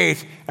on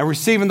stage and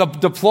receiving the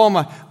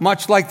diploma,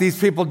 much like these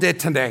people did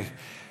today.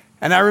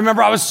 And I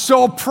remember I was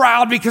so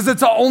proud because it's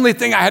the only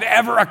thing I had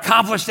ever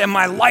accomplished in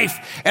my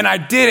life. And I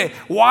did it.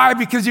 Why?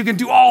 Because you can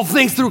do all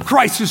things through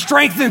Christ who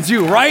strengthens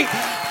you, right?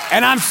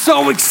 And I'm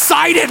so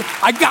excited.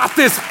 I got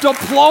this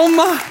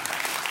diploma.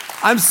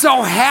 I'm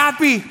so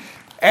happy.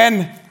 And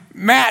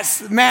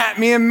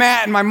me and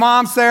Matt and my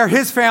mom's there.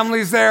 His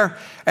family's there.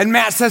 And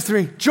Matt says to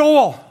me,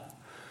 Joel,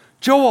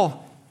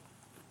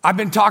 I've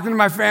been talking to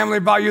my family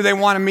about you. They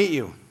want to meet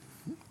you.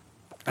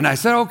 And I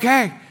said,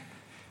 okay.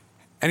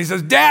 And he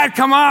says, Dad,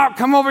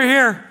 come over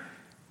here.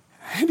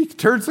 And he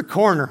turns the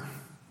corner,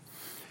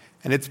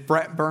 and it's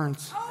Brett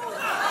Burns.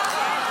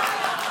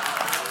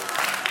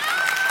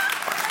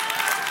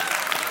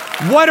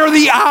 What are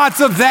the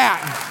odds of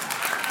that?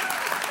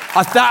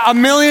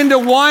 1,000,000 to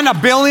 1,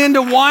 1,000,000,000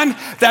 to 1,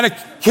 that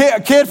a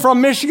kid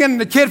from Michigan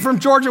and a kid from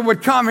Georgia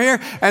would come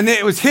here, and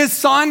it was his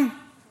son?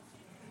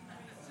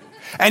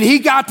 And he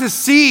got to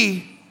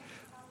see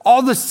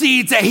all the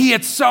seeds that he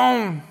had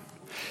sown.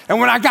 And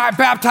when I got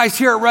baptized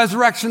here at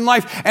Resurrection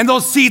Life and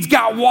those seeds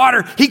got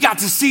water, he got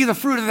to see the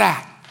fruit of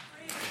that.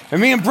 And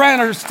me and Brent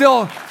are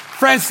still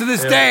friends to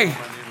this day. My name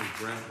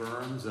is Brent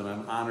Burns, and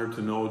I'm honored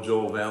to know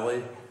Joel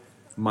Vallie.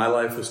 My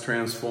life was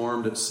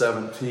transformed at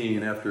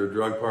 17 after a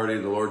drug party.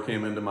 The Lord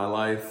came into my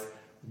life,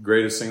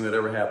 greatest thing that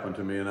ever happened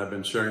to me, and I've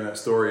been sharing that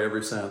story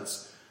ever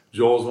since.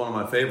 Joel's one of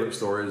my favorite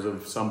stories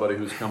of somebody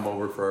who's come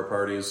over for our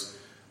parties,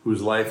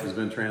 whose life has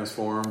been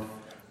transformed,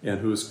 and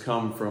who's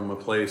come from a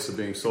place of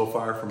being so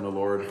far from the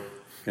Lord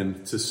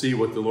and to see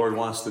what the Lord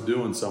wants to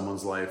do in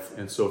someone's life.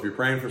 And so if you're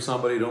praying for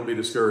somebody, don't be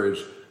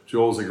discouraged.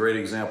 Joel's a great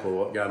example of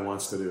what God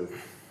wants to do.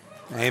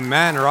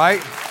 Amen, right?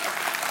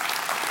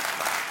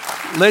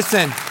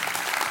 Listen.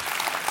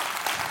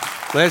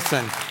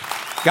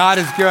 God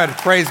is good.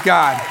 Praise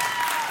God.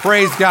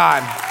 Praise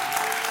God.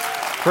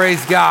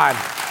 Praise God.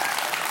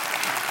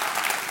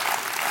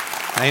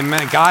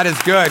 Amen. God is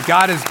good.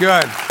 God is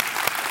good.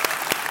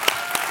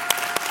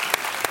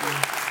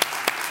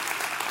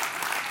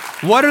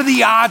 What are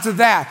the odds of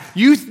that?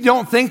 You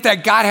don't think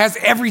that God has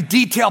every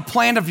detailed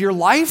plan of your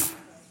life?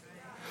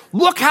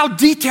 Look how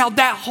detailed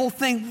that whole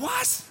thing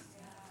was.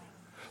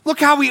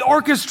 Look how he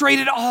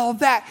orchestrated all of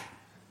that.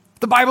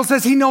 The Bible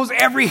says he knows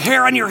every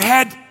hair on your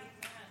head.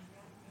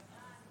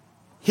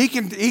 He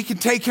can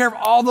take care of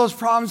all those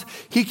problems.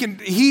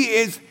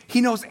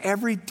 He knows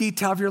every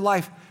detail of your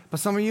life. But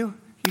some of you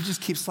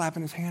just keep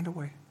slapping his hand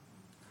away.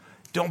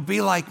 Don't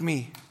be like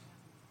me.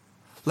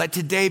 Let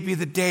today be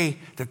the day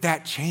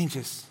that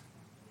changes.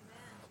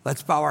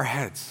 Let's bow our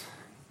heads.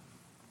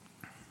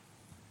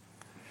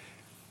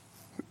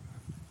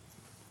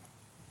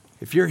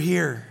 If you're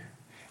here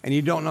and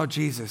you don't know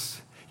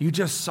Jesus, you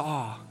just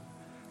saw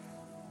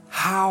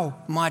how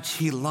much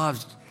he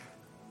loves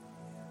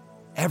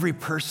every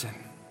person.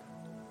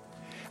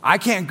 I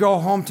can't go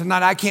home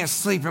tonight. I can't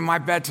sleep in my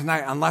bed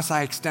tonight unless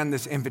I extend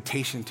this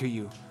invitation to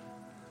you.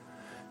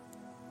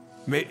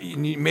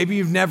 Maybe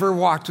you've never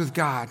walked with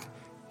God.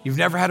 You've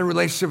never had a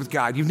relationship with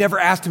God. You've never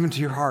asked him into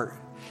your heart.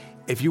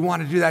 If you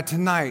want to do that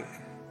tonight,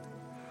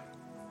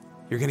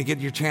 you're going to get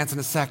your chance in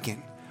a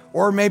second.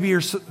 Or maybe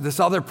you're this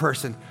other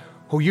person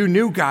who you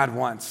knew God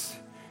once.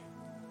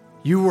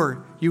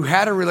 You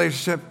had a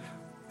relationship,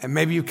 and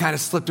maybe you kind of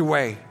slipped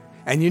away,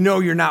 and you know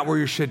you're not where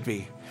you should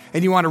be,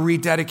 and you want to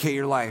rededicate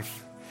your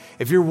life.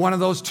 If you're one of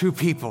those two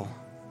people,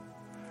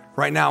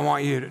 right now I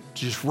want you to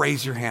just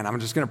raise your hand. I'm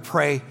just going to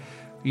pray.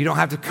 You don't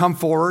have to come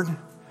forward.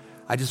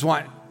 I just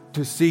want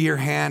to see your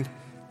hand,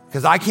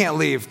 because I can't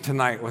leave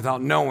tonight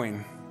without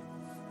knowing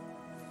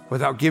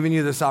without giving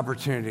you this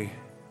opportunity?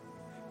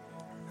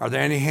 Are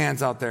there any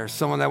hands out there?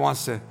 Someone that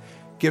wants to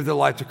give their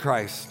life to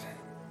Christ?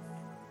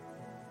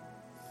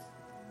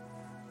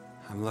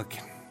 I'm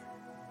looking.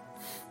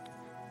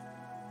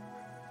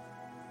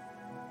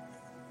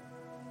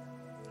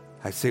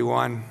 I see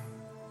one.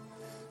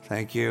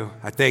 Thank you.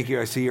 I thank you.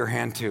 I see your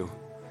hand too.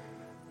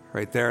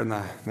 Right there in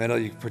the middle.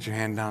 You can put your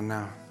hand down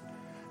now.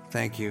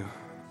 Thank you.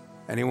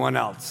 Anyone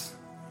else?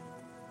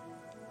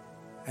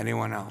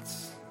 Anyone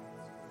else?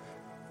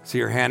 See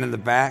your hand in the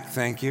back.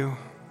 Thank you.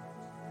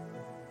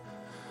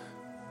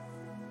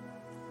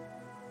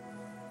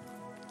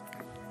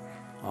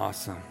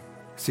 Awesome.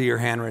 See your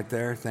hand right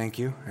there. Thank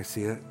you. I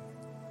see it.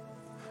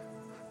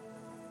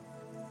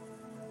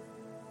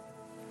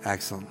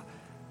 Excellent.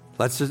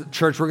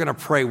 Church, we're going to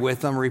pray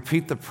with them.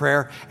 Repeat the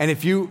prayer. And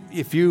if you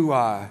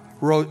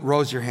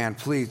rose your hand,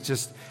 please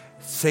just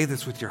say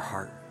this with your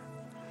heart,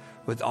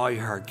 with all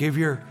your heart. Give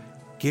your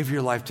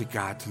life to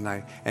God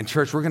tonight. And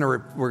church, we're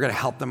going to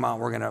help them out.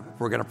 We're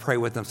going to pray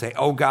with them. Say,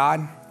 "Oh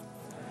God,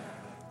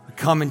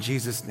 come in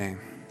Jesus' name.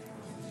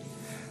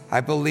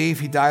 I believe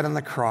He died on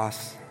the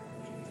cross,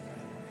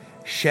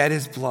 shed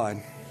His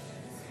blood,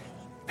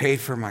 paid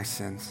for my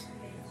sins.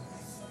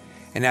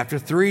 And after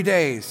 3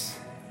 days,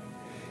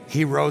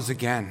 He rose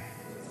again,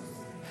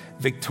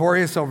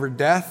 victorious over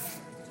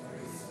death,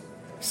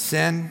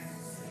 sin,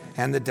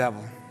 and the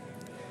devil.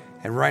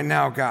 And right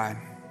now, God,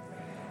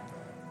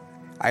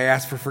 I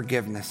ask for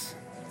forgiveness.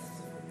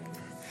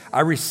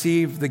 I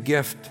receive the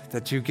gift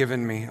that you've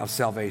given me of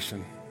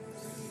salvation.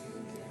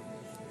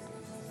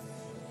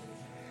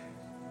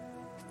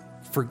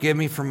 Forgive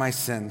me for my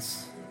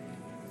sins.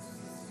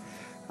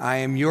 I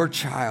am your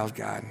child,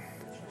 God.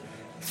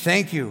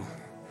 Thank you.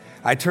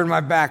 I turn my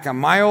back on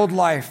my old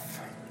life.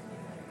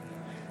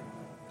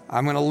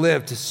 I'm going to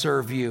live to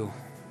serve you.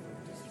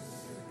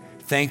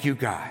 Thank you,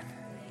 God.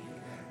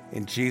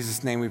 In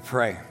Jesus' name we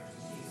pray.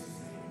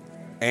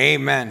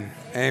 Amen.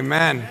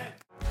 Amen.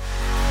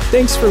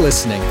 Thanks for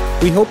listening.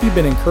 We hope you've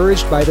been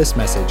encouraged by this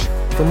message.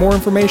 For more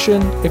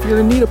information, if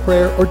you're in need of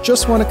prayer or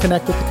just want to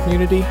connect with the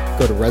community,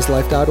 go to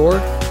reslife.org,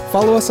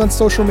 follow us on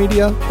social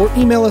media, or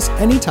email us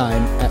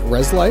anytime at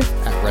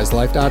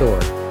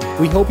reslife@reslife.org.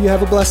 We hope you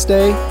have a blessed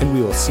day, and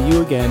we will see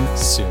you again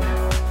soon.